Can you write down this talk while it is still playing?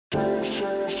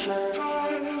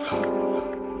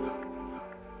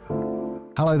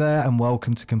Hello there and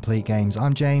welcome to Complete Games.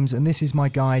 I'm James and this is my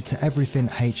guide to everything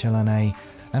H.L.N.A.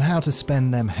 and how to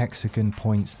spend them Hexagon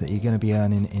points that you're going to be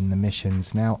earning in the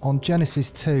missions. Now on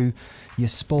Genesis 2 you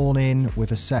spawn in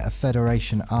with a set of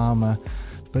Federation armour,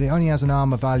 but it only has an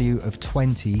armour value of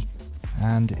 20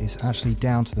 and it's actually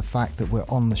down to the fact that we're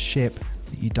on the ship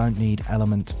that you don't need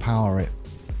element to power it.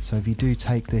 So if you do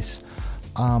take this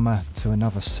armour to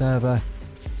another server,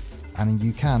 and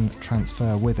you can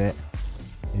transfer with it,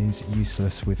 is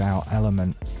useless without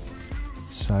element.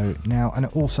 So now, and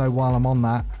also while I'm on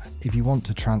that, if you want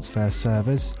to transfer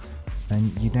servers,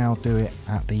 then you now do it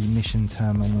at the mission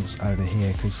terminals over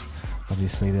here, because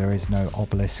obviously there is no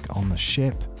obelisk on the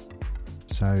ship.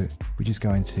 So we just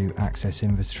go into access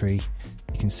inventory,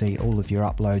 you can see all of your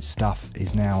upload stuff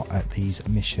is now at these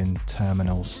mission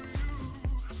terminals.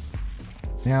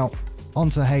 Now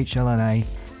onto H.L.N.A.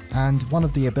 And one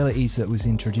of the abilities that was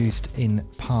introduced in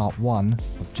part 1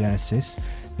 of Genesis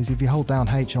is if you hold down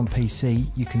H on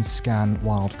PC, you can scan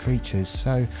wild creatures.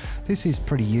 So this is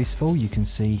pretty useful. You can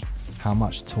see how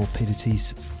much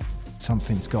torpidities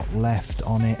something's got left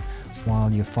on it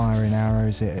while you're firing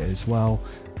arrows at it as well.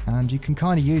 And you can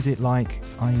kind of use it like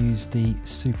I use the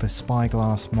Super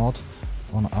Spyglass mod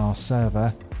on our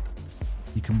server.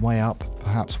 You can weigh up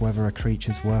perhaps whether a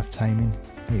creature's worth taming.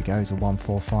 Here goes a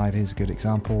 145, here's a good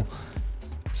example.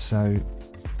 So,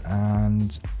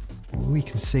 and we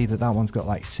can see that that one's got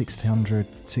like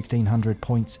 1600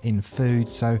 points in food,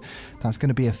 so that's going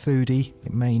to be a foodie.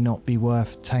 It may not be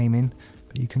worth taming,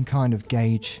 but you can kind of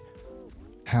gauge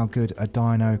how good a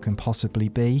dino can possibly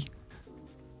be.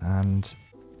 And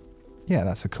yeah,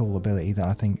 that's a cool ability that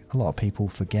I think a lot of people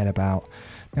forget about.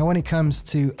 Now when it comes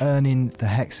to earning the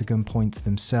Hexagon points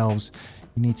themselves,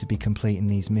 you need to be completing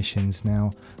these missions.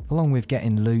 Now, along with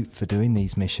getting loot for doing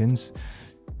these missions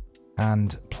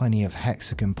and plenty of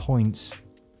Hexagon points,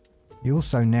 you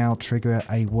also now trigger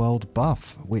a world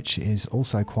buff, which is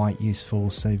also quite useful.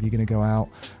 So if you're going to go out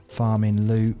farming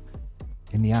loot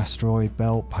in the asteroid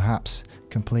belt, perhaps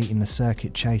completing the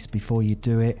circuit chase before you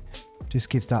do it, just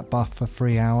gives that buff for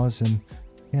 3 hours, and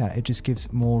yeah, it just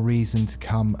gives more reason to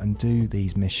come and do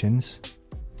these missions.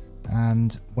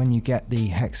 And when you get the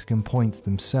Hexagon points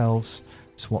themselves,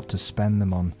 it's what to spend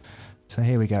them on. So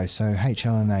here we go, so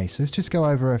H.L.N.A. So let's just go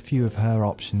over a few of her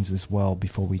options as well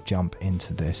before we jump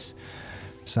into this.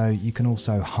 So you can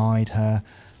also hide her,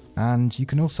 and you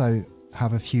can also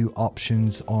have a few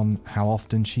options on how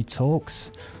often she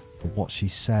talks or what she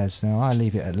says. Now I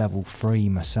leave it at level 3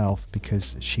 myself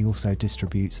because she also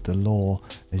distributes the lore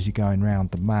as you're going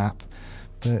around the map,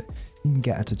 but you can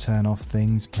get her to turn off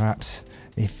things, perhaps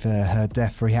if her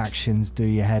death reactions do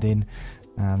your head in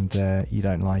and you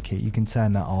don't like it, you can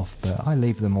turn that off, but I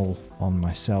leave them all on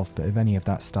myself. But if any of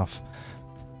that stuff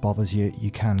bothers you,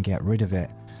 you can get rid of it.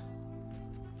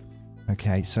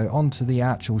 Okay, so onto the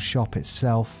actual shop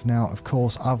itself. Now of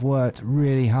course I've worked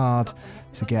really hard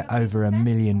to get over 1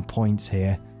 million points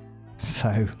here,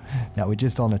 so now we're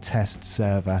just on a test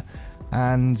server,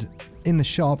 and in the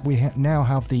shop we now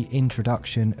have the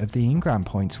introduction of the engram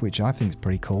points, which I think is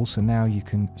pretty cool. So now you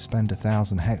can spend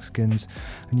 1,000 hexagons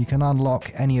and you can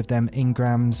unlock any of them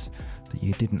engrams that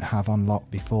you didn't have unlocked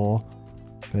before.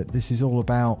 But this is all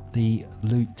about the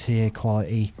loot tier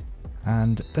quality,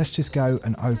 and let's just go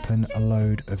and open a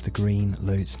load of the green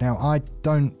loots. Now I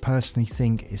don't personally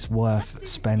think it's worth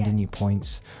spending your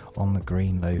points on the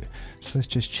green loot, so let's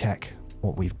just check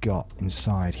what we've got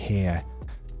inside here.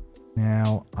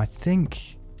 Now, I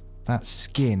think that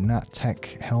skin, that tech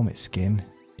helmet skin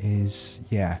is,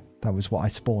 yeah, that was what I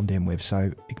spawned in with,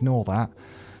 so ignore that.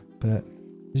 But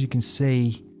as you can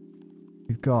see,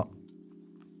 we've got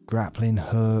grappling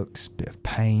hooks, bit of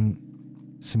paint,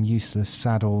 some useless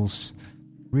saddles,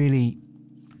 really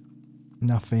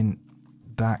nothing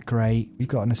that great. We've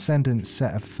got an Ascendant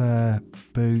set of fur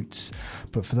boots,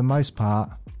 but for the most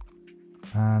part,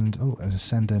 and oh, there's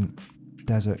Ascendant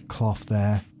desert cloth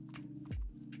there.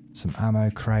 Some ammo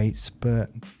crates, but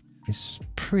it's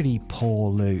pretty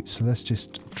poor loot, so let's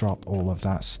just drop all of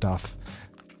that stuff.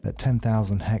 At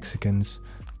 10,000 hexagons,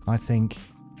 I think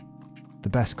the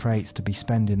best crates to be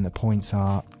spending the points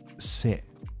are sit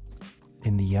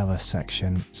in the yellow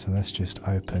section. So let's just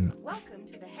open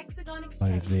a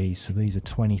load of these. So these are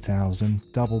 20,000,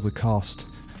 double the cost.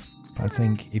 But I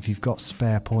think if you've got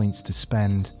spare points to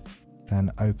spend,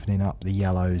 then opening up the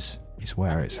yellows is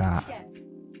where it's at.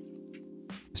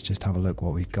 Let's just have a look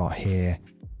what we've got here.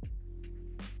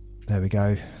 There we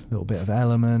go, a little bit of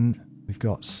element. We've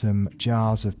got some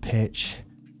jars of pitch,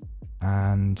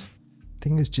 and I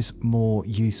think there's just more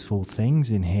useful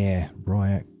things in here.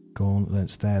 Riot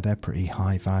gauntlets there, they're pretty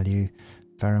high value.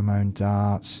 Pheromone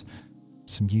darts,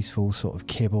 some useful sort of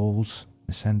kibbles,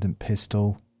 ascendant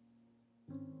pistol.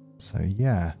 So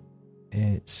yeah,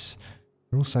 it's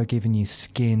they're also giving you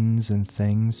skins and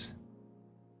things.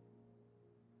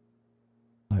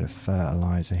 Load of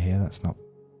fertilizer here. That's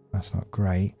not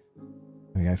great.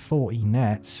 There we go. 40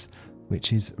 nets,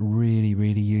 which is really,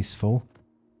 really useful.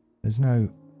 There's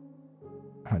no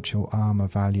actual armor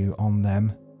value on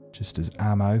them, just as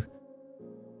ammo.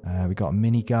 We got a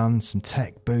minigun, some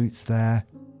tech boots there.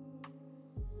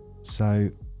 So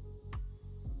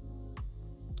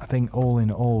I think all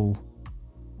in all,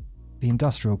 the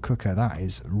industrial cooker, that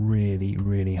is really,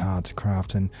 really hard to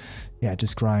craft. And yeah,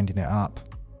 just grinding it up.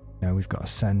 You know, we've got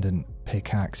ascendant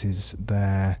pickaxes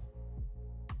there.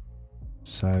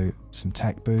 So some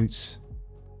tech boots.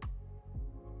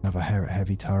 Another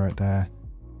heavy turret there.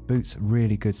 Boots,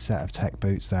 really good set of tech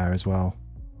boots there as well.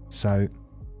 So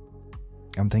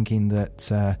I'm thinking that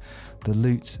the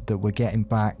loot that we're getting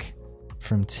back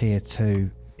from tier 2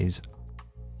 is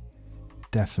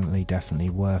definitely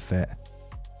worth it.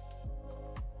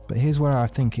 But here's where I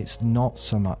think it's not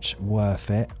so much worth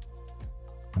it,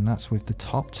 and that's with the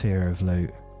top tier of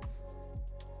loot.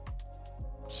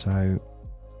 So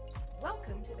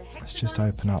let's just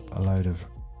open up a load of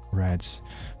reds.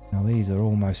 Now these are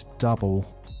almost double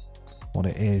what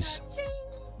it is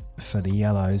for the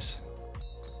yellows.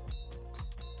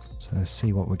 So let's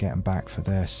see what we're getting back for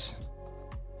this.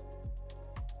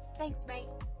 Thanks, mate.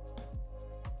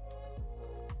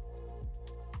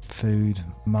 Food,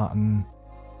 mutton.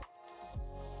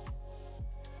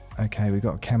 Okay, we've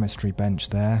got a chemistry bench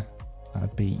there.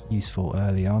 That'd be useful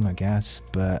early on, I guess,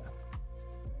 but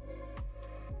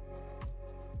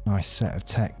nice set of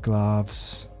tech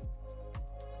gloves.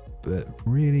 But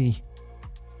really,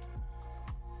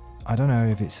 I don't know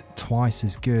if it's twice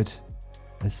as good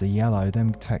as the yellow.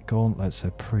 Them tech gauntlets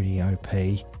are pretty OP.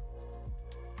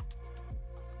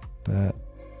 But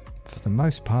for the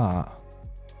most part,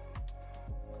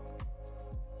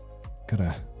 got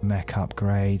a mech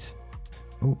upgrade.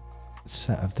 Oh,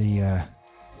 set of the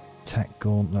tech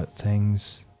gauntlet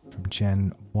things from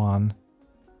Gen 1.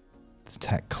 The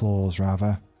tech claws,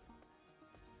 rather.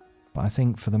 But I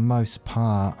think for the most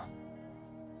part,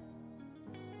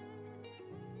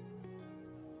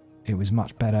 it was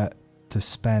much better to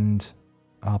spend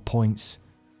our points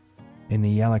in the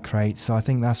yellow crate. So I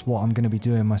think that's what I'm going to be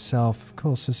doing myself. Of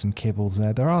course, there's some kibbles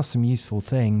there. There are some useful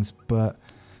things, but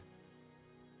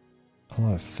a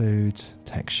lot of food,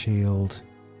 tech shield.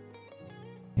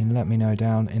 And let me know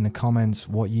down in the comments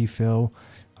what you feel.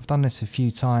 I've done this a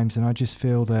few times and I just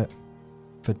feel that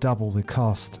for double the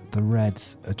cost, the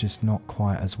reds are just not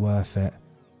quite as worth it.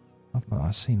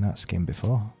 I've seen that skin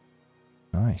before.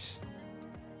 Nice.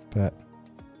 But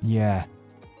yeah,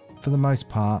 for the most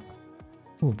part,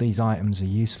 all of these items are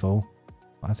useful.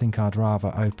 I think I'd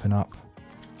rather open up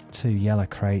 2 yellow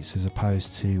crates as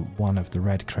opposed to 1 of the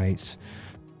red crates.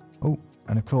 Oh,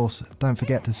 and of course, don't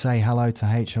forget to say hello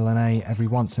to H.L.N.A every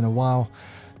once in a while,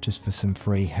 just for some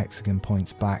free Hexagon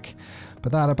points back.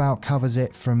 But that about covers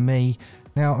it from me.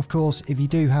 Now, of course, if you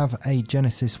do have a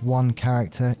Genesis 1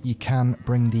 character, you can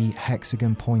bring the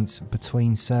Hexagon points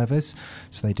between servers,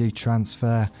 so they do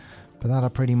transfer. But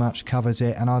that pretty much covers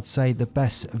it, and I'd say the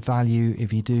best value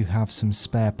if you do have some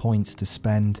spare points to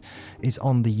spend is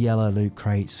on the yellow loot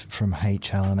crates from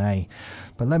H.L.N.A.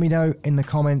 But let me know in the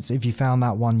comments if you found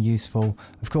that one useful.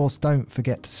 Of course, don't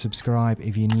forget to subscribe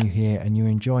if you're new here and you're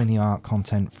enjoying the art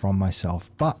content from myself.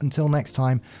 But until next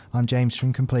time, I'm James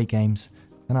from Complete Games,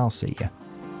 and I'll see you.